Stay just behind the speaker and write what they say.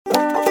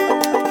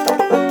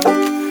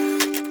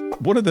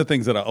One of the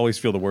things that I always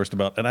feel the worst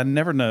about, and I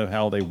never know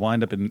how they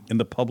wind up in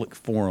the public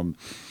forum,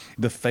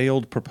 the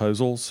failed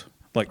proposals.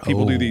 Like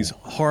people do these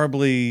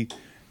horribly,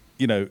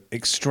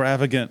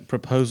 extravagant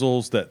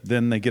proposals that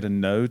then they get a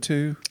no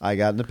to. I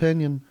got an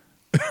opinion.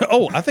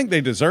 I think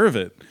they deserve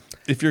it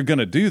if you're going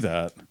to do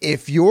that.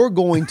 If you're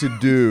going to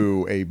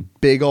do a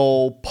big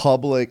old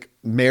public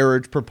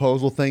marriage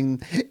proposal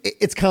thing,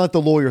 it's kind of like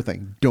the lawyer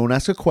thing. Don't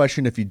ask a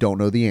question if you don't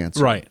know the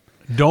answer. Right.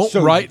 Don't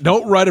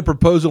write a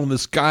proposal in the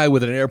sky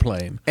with an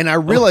airplane. And I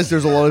realize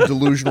there's a lot of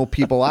delusional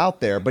people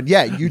out there, but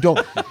yeah,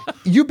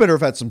 you better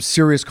have had some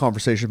serious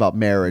conversation about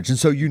marriage, and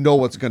so you know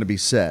what's going to be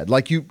said.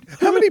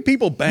 How many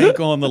people bank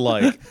on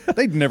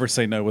they'd never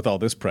say no with all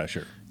this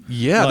pressure?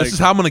 Yeah, this is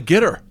how I'm going to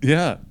get her.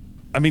 Yeah.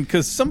 I mean,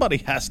 because somebody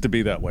has to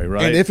be that way,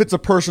 right? And if it's a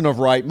person of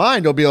right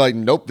mind, they'll be like,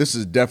 nope, this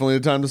is definitely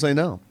the time to say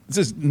no. This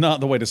is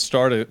not the way to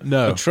start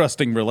a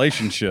trusting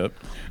relationship.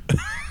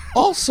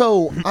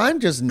 Also,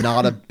 I'm just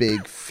not a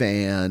big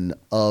fan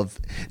of.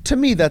 To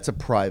me, that's a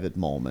private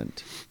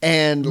moment,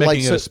 and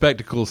making it a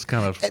spectacle is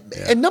kind of.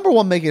 And number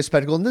one, making it a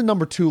spectacle, and then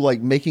number two,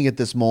 making it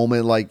this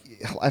moment.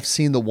 I've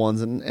seen the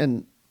ones,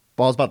 and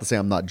well, I was about to say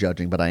I'm not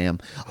judging, but I am.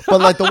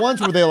 But the ones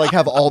where they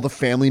have all the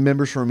family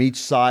members from each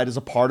side as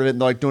a part of it,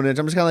 and they're doing it.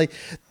 I'm just kind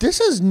of this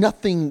has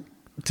nothing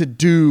to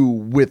do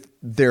with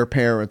their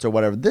parents or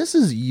whatever. This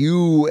is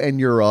you and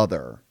your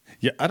other.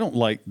 Yeah, I don't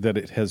like that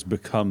it has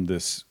become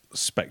this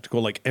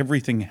spectacle.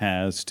 Everything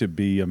has to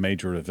be a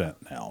major event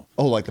now.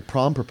 Oh, like the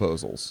prom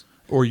proposals.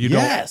 Or you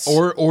don't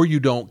or you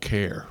don't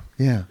care.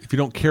 Yeah. If you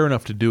don't care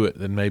enough to do it,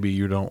 then maybe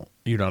you're not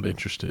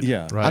interested.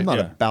 Yeah. Right? I'm not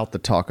about to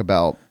talk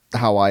about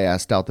how I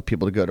asked out the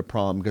people to go to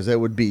prom because that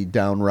would be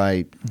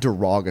downright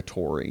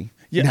derogatory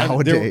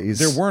nowadays.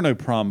 There were no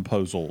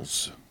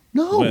promposals.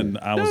 No. When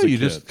I was a you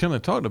kid. just kind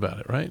of talked about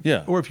it, right?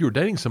 Yeah. Or if you were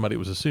dating somebody, it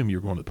was assumed you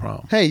were going to the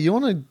prom. Hey, you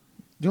want to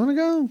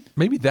go?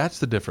 Maybe that's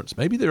the difference.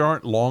 Maybe there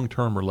aren't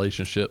long-term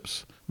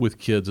relationships with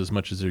kids as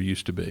much as there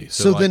used to be.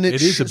 So then it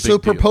is a big deal.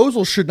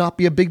 proposals should not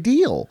be a big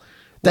deal.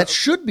 That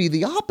should be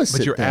the opposite.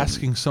 But you're then.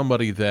 asking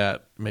somebody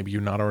that maybe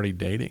you're not already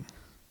dating.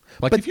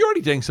 If you're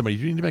already dating somebody,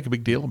 you need to make a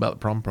big deal about the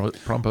prom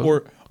proposal.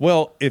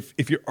 Or,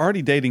 if you're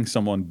already dating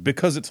someone,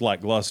 because it's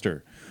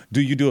lackluster,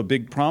 do you do a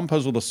big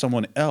promposal to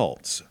someone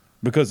else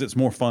because it's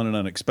more fun and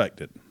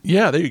unexpected?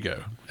 Yeah, there you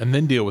go. And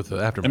then deal with the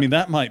aftermath. I mean,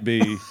 that might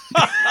be...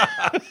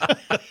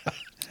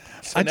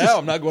 now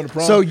I'm not going to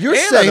prom. So you're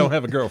and saying I don't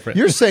have a girlfriend.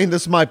 You're saying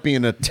this might be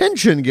an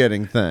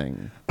attention-getting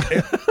thing.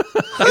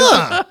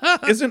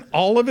 Isn't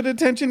all of it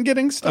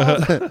attention-getting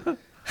stuff?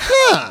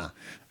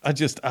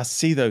 I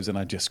see those and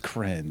I just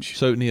cringe.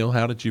 So, Neil,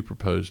 how did you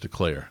propose to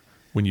Claire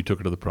when you took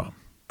her to the prom?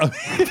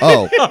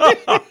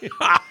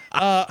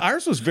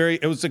 Ours was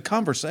it was a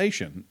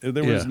conversation.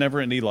 There was never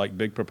any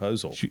big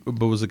proposal.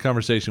 But was the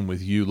conversation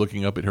with you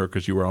looking up at her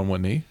because you were on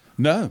one knee?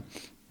 No.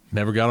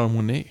 Never got on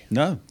one knee?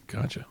 No.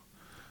 Gotcha.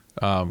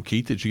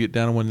 Keith, did you get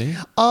down on one knee?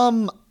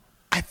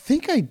 I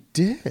think I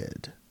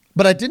did,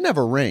 but I didn't have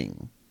a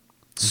ring.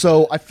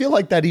 So I feel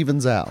like that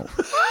evens out.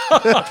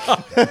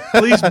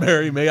 Please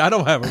marry me. I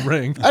don't have a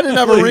ring. I didn't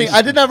have a ring.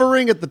 I didn't have a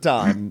ring at the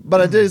time, but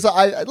I did. So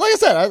like I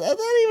said,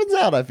 that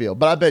evens out. I feel,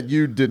 but I bet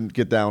you didn't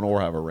get down or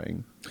have a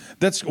ring.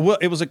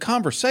 It was a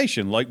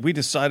conversation. We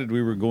decided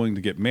we were going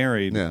to get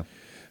married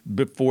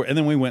before, and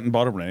then we went and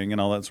bought a ring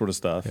and all that sort of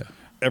stuff. Yeah.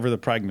 Ever the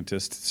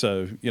pragmatist,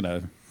 so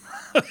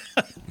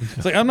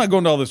it's I'm not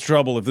going to all this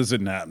trouble if this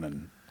isn't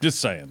happening. Just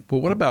saying. But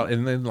what about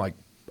and then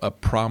a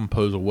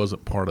promposal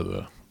wasn't part of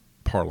the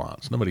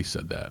parlance? Nobody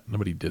said that.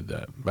 Nobody did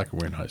that back when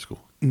we were in high school.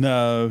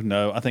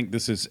 No. I think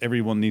this is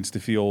everyone needs to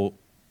feel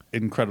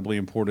incredibly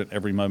important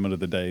every moment of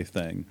the day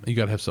thing. You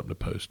got to have something to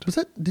post.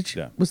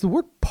 Was the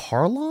word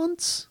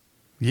parlance?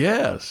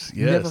 Yes.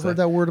 Never heard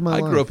that word in my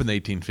life. I grew up in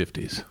the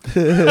 1850s.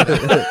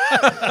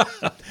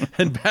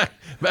 And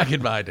back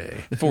in my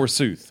day.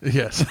 Forsooth.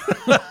 Yes.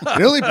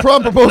 The only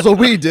prom proposal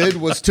we did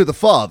was to the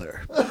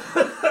father.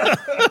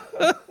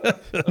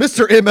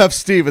 Mr. M.F.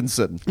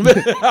 Stevenson,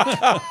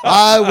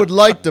 I would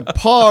like to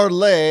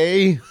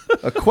parlay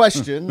a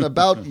question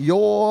about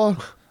your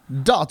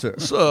daughter.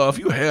 So, if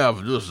you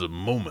have just a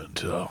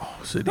moment,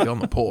 sitting on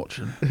the porch.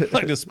 I'd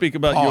like to speak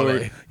about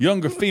your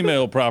younger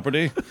female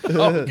property.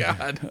 Oh,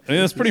 God. I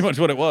mean, that's pretty much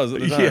what it was at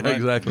the time, Yeah, right?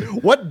 exactly.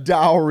 What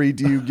dowry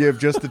do you give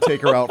just to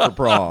take her out for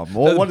prom?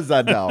 Well, what is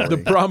that dowry? The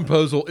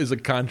promposal is a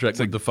contract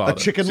with the father. A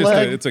chicken It's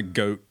leg? it's a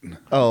goat.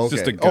 Oh, It's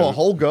okay. just a goat. A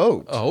whole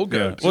goat. A whole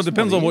goat. Well, it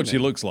depends on what she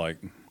evening. looks like.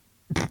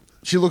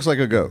 She looks like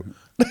a goat.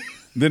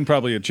 Then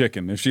probably a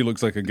chicken if she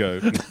looks like a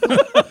goat.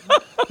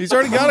 He's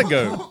already got a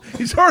goat.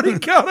 He's already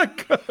got a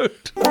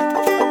goat.